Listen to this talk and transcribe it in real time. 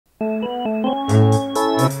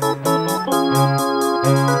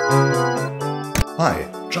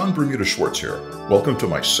Bermuda Schwartz here. Welcome to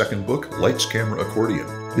my second book, Lights, Camera, Accordion.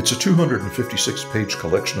 It's a 256-page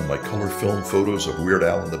collection of my color film photos of Weird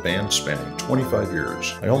Al and the band spanning 25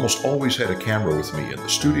 years. I almost always had a camera with me in the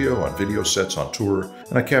studio, on video sets, on tour,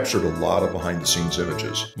 and I captured a lot of behind-the-scenes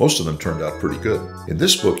images. Most of them turned out pretty good. In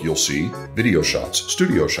this book, you'll see video shots,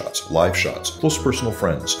 studio shots, live shots, close personal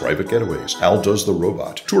friends, private getaways, Al does the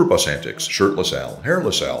robot, tour bus antics, shirtless Al,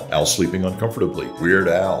 hairless Al sleeping uncomfortably, Weird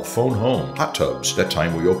Al, phone home, hot tubs, that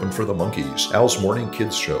time we opened for the Monkees, Al's morning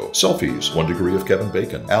kids show, selfies, 1 degree of Kevin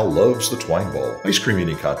Bacon, Al loves the twine ball, ice cream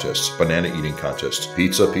eating contests, banana eating contests,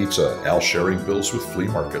 pizza, Al sharing bills with flea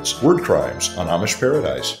markets, word crimes on Amish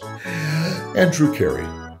Paradise, and Drew Carey.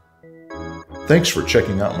 Thanks for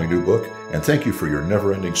checking out my new book, and thank you for your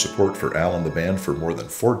never-ending support for Al and the band for more than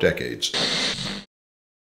 4 decades.